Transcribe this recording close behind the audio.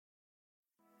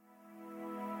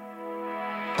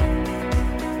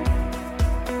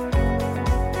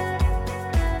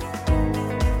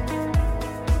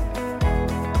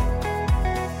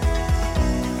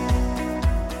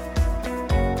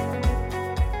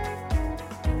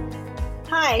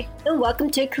Hi, and welcome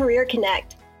to Career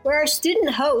Connect, where our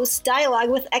student hosts dialogue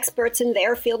with experts in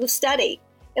their field of study.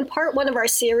 In part one of our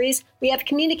series, we have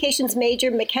communications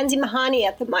major Mackenzie Mahoney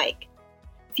at the mic.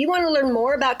 If you want to learn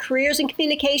more about careers in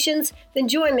communications, then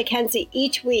join Mackenzie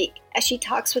each week as she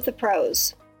talks with the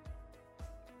pros.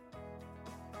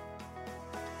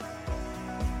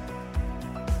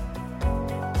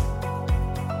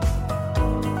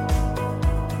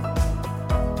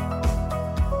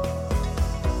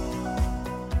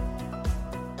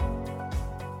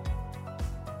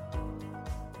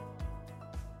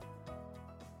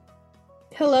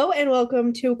 Hello and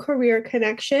welcome to Career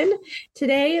Connection.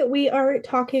 Today we are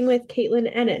talking with Caitlyn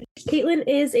Ennis. Caitlyn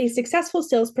is a successful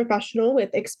sales professional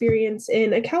with experience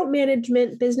in account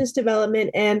management, business development,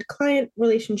 and client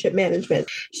relationship management.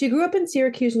 She grew up in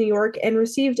Syracuse, New York, and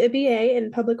received a BA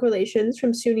in public relations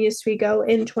from SUNY Oswego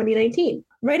in 2019.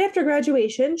 Right after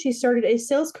graduation, she started a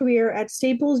sales career at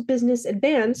Staples Business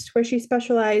Advanced, where she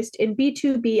specialized in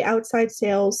B2B outside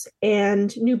sales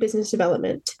and new business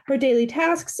development. Her daily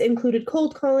tasks included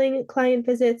cold calling, client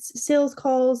visits, sales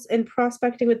calls, and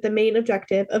prospecting with the main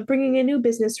objective of bringing a new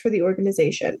business for the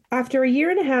organization. After a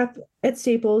year and a half at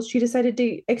Staples, she decided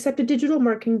to accept a digital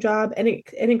marketing job and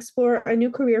explore a new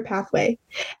career pathway.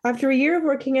 After a year of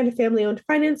working at a family-owned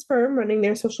finance firm, running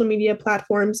their social media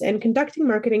platforms and conducting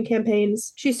marketing campaigns,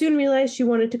 she soon realized she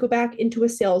wanted to go back into a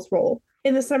sales role.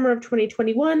 In the summer of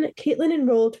 2021, Caitlyn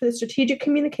enrolled for the Strategic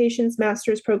Communications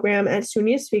Master's Program at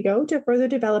SUNY Oswego to further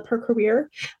develop her career,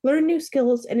 learn new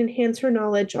skills, and enhance her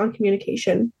knowledge on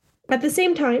communication. At the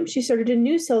same time, she started a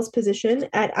new sales position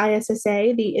at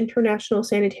ISSA, the International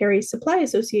Sanitary Supply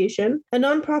Association, a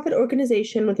nonprofit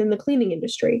organization within the cleaning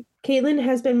industry. Caitlyn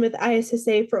has been with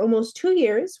ISSA for almost 2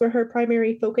 years, where her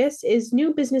primary focus is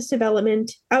new business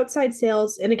development, outside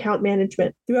sales, and account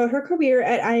management. Throughout her career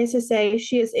at ISSA,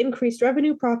 she has increased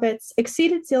revenue profits,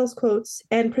 exceeded sales quotes,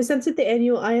 and presented the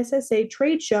annual ISSA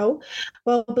trade show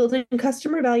while building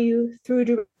customer value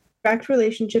through direct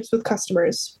relationships with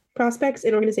customers, prospects,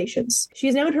 and organizations. She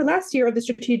is now in her last year of the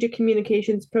Strategic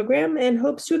Communications Program and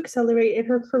hopes to accelerate in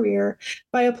her career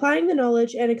by applying the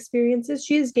knowledge and experiences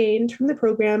she has gained from the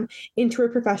program into her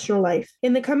professional life.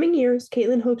 In the coming years,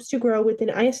 Caitlyn hopes to grow within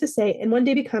ISSA and one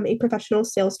day become a professional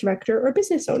sales director or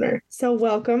business owner. So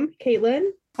welcome, Caitlyn.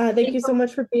 Thank you so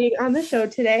much for being on the show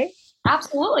today.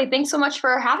 Absolutely. Thanks so much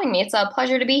for having me. It's a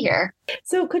pleasure to be here.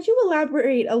 So could you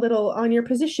elaborate a little on your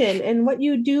position and what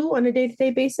you do on a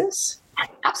day-to-day basis?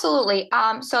 Absolutely.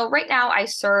 So right now I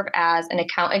serve as an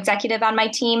account executive on my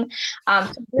team.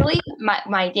 So really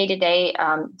my day-to-day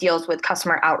deals with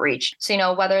customer outreach.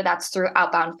 So, whether that's through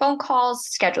outbound phone calls,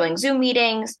 scheduling Zoom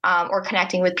meetings, or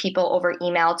connecting with people over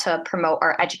email to promote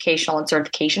our educational and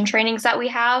certification trainings that we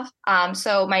have.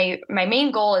 So my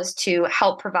main goal is to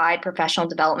help provide professional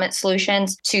development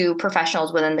solutions to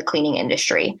professionals within the cleaning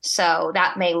industry. So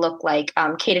that may look like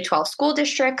K-12 school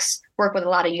districts, work with a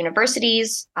lot of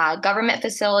universities, government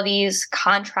facilities,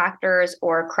 contractors,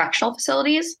 or correctional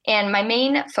facilities. And my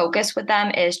main focus with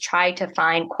them is try to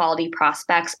find quality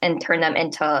prospects and turn them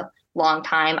into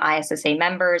longtime ISSA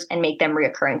members and make them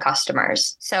reoccurring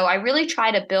customers. So I really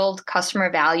try to build customer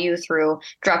value through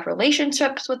direct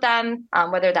relationships with them,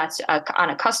 whether that's on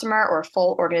a customer or a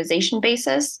full organization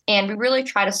basis. And we really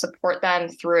try to support them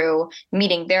through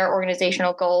meeting their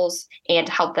organizational goals and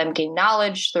help them gain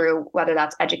knowledge through whether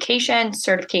that's education,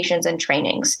 certifications, and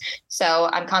trainings. So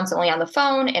I'm constantly on the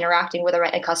phone, interacting with our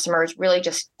customers, really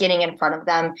just getting in front of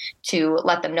them to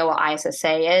let them know what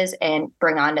ISSA is and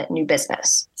bring on new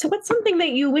business. So what's something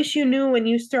that you wish you knew when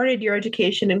you started your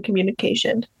education in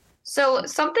communication? So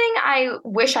something I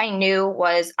wish I knew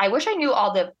was I wish I knew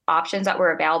all the options that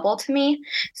were available to me.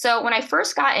 So when I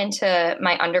first got into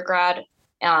my undergrad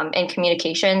in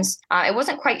communications, I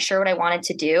wasn't quite sure what I wanted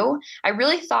to do. I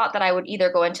really thought that I would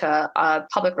either go into a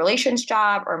public relations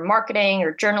job or marketing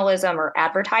or journalism or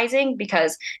advertising,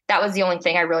 because that was the only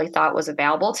thing I really thought was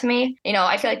available to me.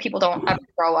 I feel like people don't ever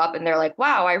grow up and they're like,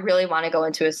 wow, I really want to go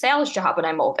into a sales job when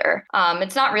I'm older.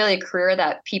 It's not really a career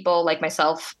that people like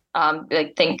myself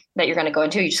think that you're going to go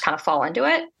into. You just kind of fall into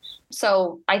it.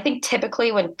 So I think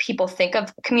typically when people think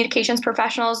of communications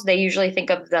professionals, they usually think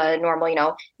of the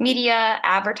normal, media,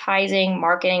 advertising,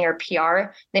 marketing, or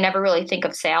PR. They never really think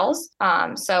of sales.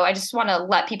 So I just want to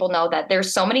let people know that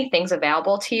there's so many things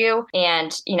available to you.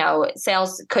 And,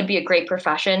 sales could be a great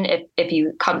profession if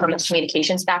you come from a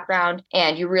communications background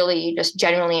and you really just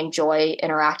genuinely enjoy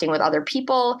interacting with other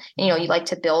people. And, you like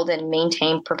to build and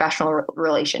maintain professional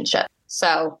relationships.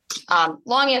 So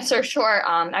long answer short,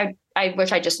 I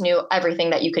wish I just knew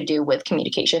everything that you could do with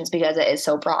communications because it is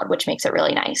so broad, which makes it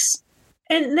really nice.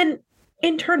 And then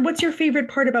In turn, what's your favorite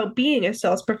part about being a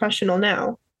sales professional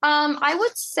now? I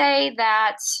would say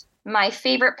that my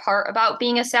favorite part about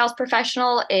being a sales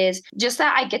professional is just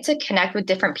that I get to connect with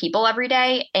different people every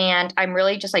day. And I'm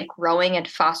really just like growing and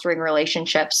fostering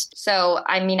relationships. So,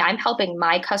 I mean, I'm helping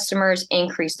my customers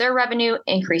increase their revenue,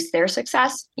 increase their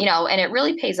success, and it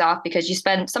really pays off because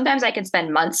sometimes I can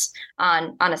spend months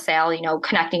on a sale,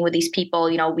 connecting with these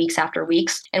people, weeks after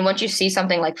weeks. And once you see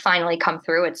something like finally come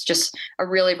through, it's just a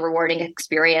really rewarding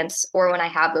experience. Or when I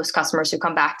have those customers who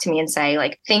come back to me and say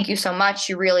like, thank you so much.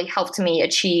 You really helped me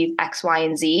achieve X, Y,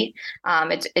 and Z.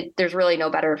 There's really no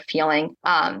better feeling.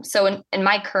 So in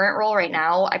my current role right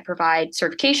now, I provide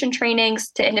certification trainings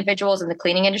to individuals in the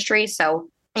cleaning industry. So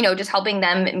just helping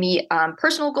them meet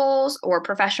personal goals or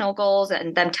professional goals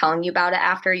and them telling you about it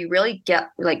after, you really get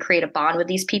create a bond with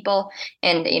these people.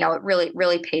 And, it really,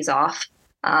 really pays off.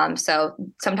 So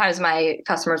sometimes my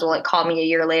customers will call me a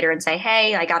year later and say,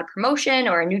 hey, I got a promotion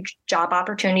or a new job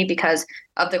opportunity because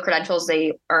of the credentials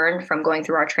they earned from going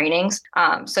through our trainings.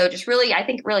 So just really, I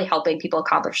think really helping people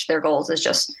accomplish their goals is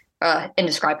just an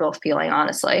indescribable feeling,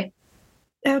 honestly.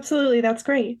 Absolutely. That's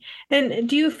great. And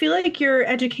do you feel like your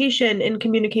education in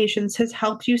communications has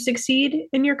helped you succeed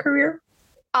in your career?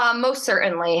 Most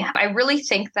certainly. I really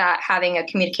think that having a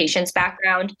communications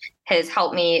background has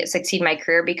helped me succeed in my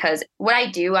career because what I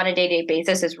do on a day-to-day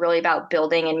basis is really about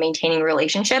building and maintaining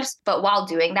relationships. But while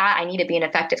doing that, I need to be an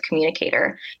effective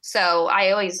communicator. So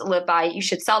I always live by, you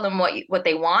should sell them what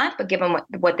they want, but give them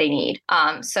what they need.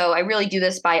 So I really do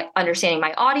this by understanding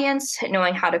my audience,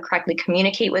 knowing how to correctly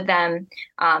communicate with them.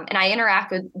 And I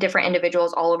interact with different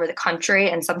individuals all over the country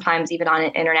and sometimes even on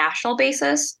an international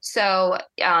basis. So,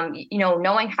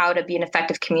 knowing how to be an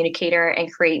effective communicator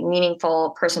and create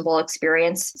meaningful, personable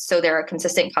experience so they're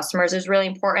consistent customers is really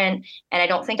important. And I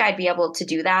don't think I'd be able to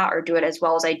do that or do it as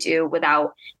well as I do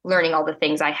without learning all the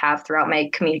things I have throughout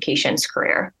my communications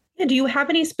career. And do you have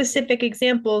any specific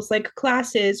examples like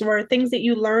classes or things that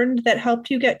you learned that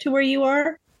helped you get to where you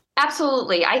are?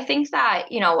 Absolutely. I think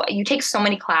that, you take so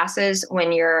many classes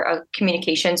when you're a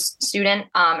communications student.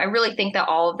 I really think that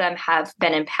all of them have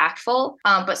been impactful.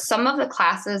 But some of the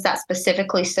classes that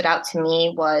specifically stood out to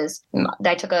me was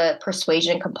I took a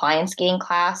persuasion and compliance game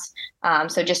class.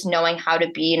 So just knowing how to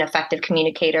be an effective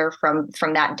communicator from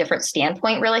that different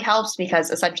standpoint really helps because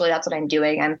essentially that's what I'm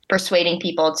doing. I'm persuading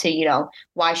people to,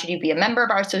 why should you be a member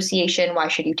of our association? Why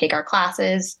should you take our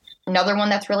classes? Another one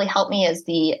that's really helped me is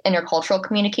the intercultural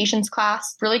communications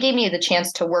class. Really gave me the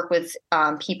chance to work with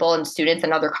people and students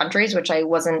in other countries, which I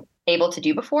wasn't able to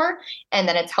do before. And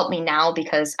then it's helped me now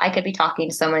because I could be talking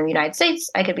to someone in the United States.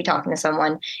 I could be talking to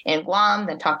someone in Guam,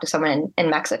 then talk to someone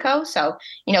in Mexico. So,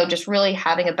 just really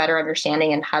having a better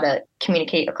understanding and how to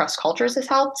communicate across cultures has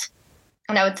helped.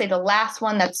 And I would say the last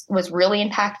one that was really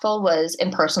impactful was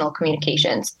impersonal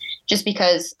communications, just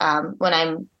because when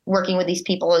I'm working with these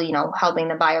people, helping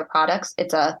them buy our products,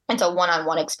 it's a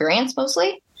one-on-one experience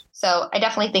mostly. So I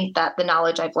definitely think that the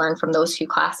knowledge I've learned from those two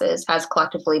classes has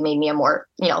collectively made me a more,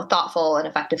 thoughtful and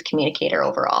effective communicator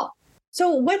overall.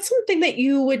 So what's something that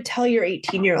you would tell your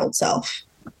 18-year-old self?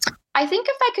 I think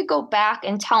if I could go back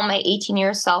and tell my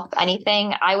 18-year self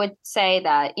anything, I would say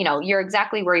that, you're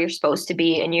exactly where you're supposed to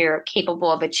be and you're capable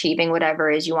of achieving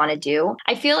whatever it is you want to do.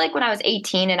 I feel like when I was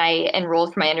 18 and I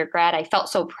enrolled for my undergrad, I felt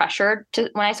so pressured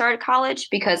when I started college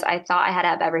because I thought I had to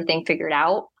have everything figured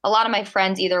out. A lot of my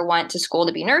friends either went to school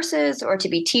to be nurses or to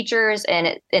be teachers,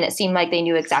 and it seemed like they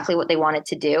knew exactly what they wanted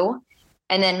to do.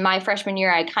 And then my freshman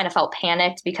year, I kind of felt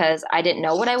panicked because I didn't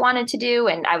know what I wanted to do.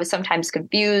 And I was sometimes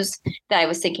confused that I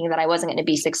was thinking that I wasn't going to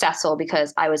be successful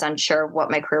because I was unsure of what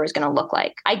my career was going to look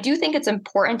like. I do think it's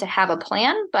important to have a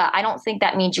plan, but I don't think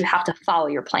that means you have to follow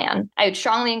your plan. I would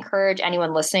strongly encourage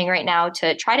anyone listening right now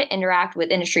to try to interact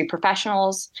with industry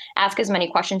professionals, ask as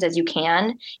many questions as you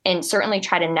can, and certainly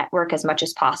try to network as much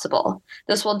as possible.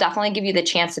 This will definitely give you the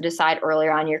chance to decide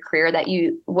earlier on in your career that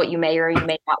what you may or you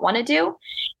may not want to do.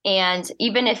 And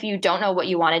even if you don't know what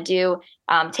you want to do,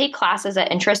 take classes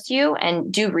that interest you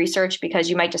and do research because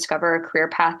you might discover a career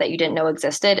path that you didn't know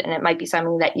existed. And it might be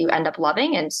something that you end up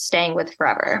loving and staying with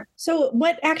forever. So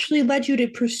what actually led you to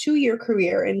pursue your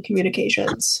career in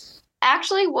communications?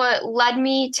 Actually, what led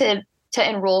me to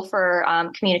enroll for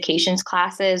communications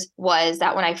classes was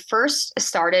that when I first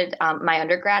started my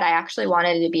undergrad, I actually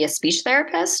wanted to be a speech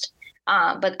therapist.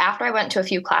 But after I went to a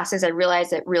few classes, I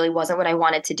realized it really wasn't what I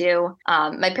wanted to do.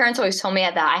 My parents always told me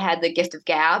that I had the gift of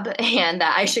gab and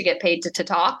that I should get paid to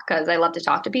talk because I love to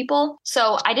talk to people.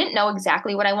 So I didn't know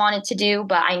exactly what I wanted to do,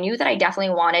 but I knew that I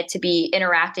definitely wanted to be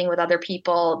interacting with other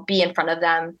people, be in front of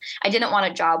them. I didn't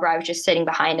want a job where I was just sitting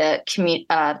behind a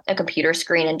computer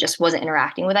screen and just wasn't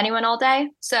interacting with anyone all day.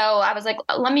 So I was like,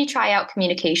 let me try out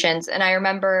communications. And I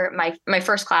remember my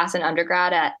first class in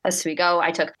undergrad at Oswego,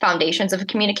 I took Foundations of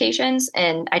Communications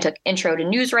and I took Intro to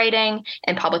News Writing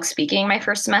and Public Speaking my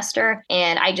first semester.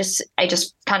 And I just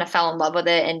kind of fell in love with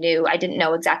it and knew I didn't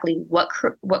know exactly what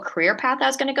career path I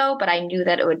was going to go, but I knew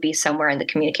that it would be somewhere in the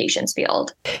communications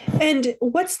field. And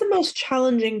what's the most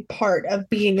challenging part of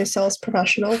being a sales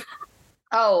professional?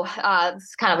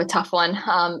 It's kind of a tough one.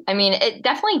 I mean, it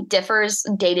definitely differs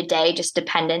day to day, just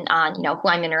dependent on, who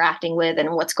I'm interacting with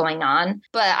and what's going on.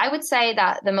 But I would say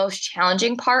that the most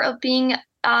challenging part of being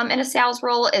in a sales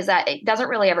role is that it doesn't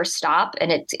really ever stop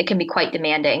and it can be quite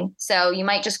demanding. So you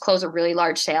might just close a really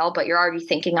large sale, but you're already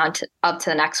thinking up to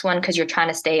the next one because you're trying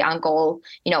to stay on goal,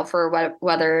 for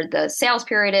whether the sales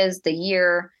period is, the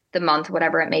year, the month,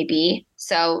 whatever it may be.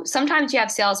 So sometimes you have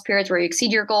sales periods where you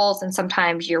exceed your goals and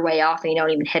sometimes you're way off and you don't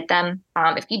even hit them.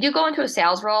 If you do go into a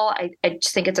sales role, I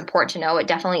just think it's important to know it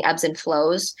definitely ebbs and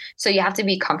flows. So you have to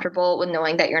be comfortable with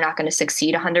knowing that you're not going to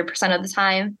succeed 100% of the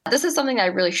time. This is something that I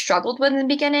really struggled with in the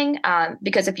beginning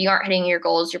because if you aren't hitting your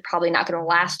goals, you're probably not going to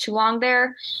last too long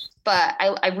there. But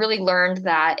I really learned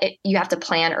that you have to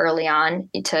plan early on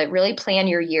to really plan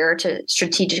your year to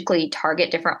strategically target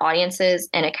different audiences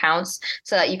and accounts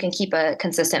so that you can keep a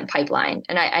consistent pipeline.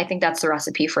 And I think that's the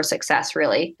recipe for success,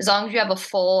 really. As long as you have a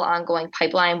full ongoing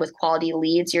pipeline with quality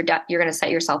leads, you're going to set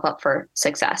yourself up for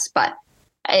success. But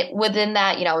within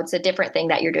that, it's a different thing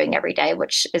that you're doing every day,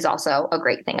 which is also a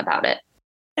great thing about it.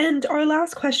 And our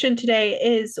last question today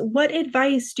is, what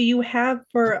advice do you have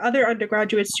for other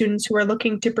undergraduate students who are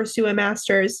looking to pursue a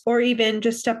master's or even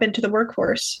just step into the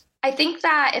workforce? I think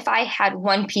that if I had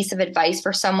one piece of advice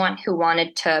for someone who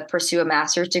wanted to pursue a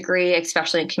master's degree,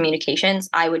 especially in communications,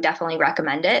 I would definitely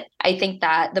recommend it. I think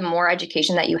that the more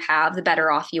education that you have, the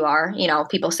better off you are.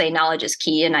 People say knowledge is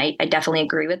key, and I definitely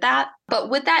agree with that. But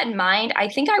with that in mind, I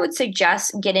think I would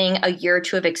suggest getting a year or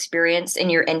two of experience in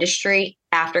your industry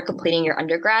after completing your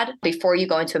undergrad before you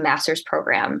go into a master's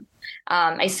program.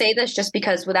 I say this just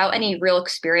because without any real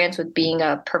experience with being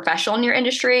a professional in your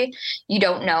industry, you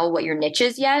don't know what your niche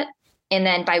is yet. And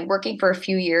then by working for a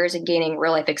few years and gaining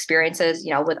real life experiences,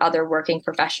 with other working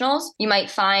professionals, you might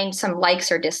find some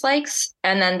likes or dislikes.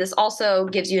 And then this also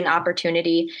gives you an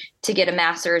opportunity to get a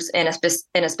master's in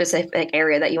a specific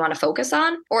area that you want to focus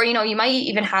on. Or, you might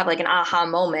even have like an aha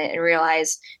moment and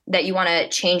realize that you want to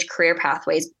change career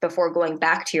pathways before going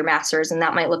back to your master's. And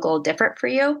that might look a little different for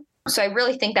you. So I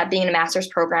really think that being in a master's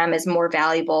program is more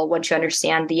valuable once you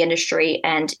understand the industry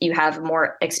and you have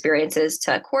more experiences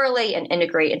to correlate and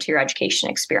integrate into your education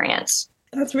experience.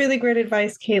 That's really great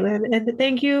advice, Caitlyn. And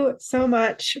thank you so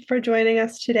much for joining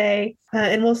us today.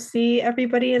 And we'll see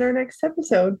everybody in our next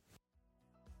episode.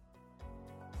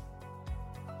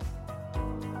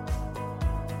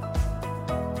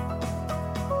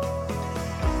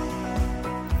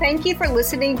 Thank you for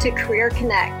listening to Career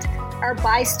Connect, our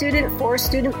by student, for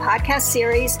student podcast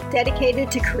series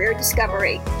dedicated to career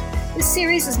discovery. This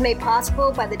series is made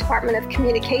possible by the Department of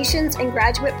Communications and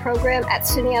Graduate Program at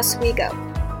SUNY Oswego.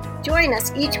 Join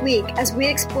us each week as we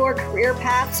explore career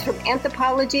paths from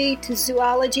anthropology to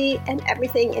zoology and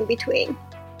everything in between.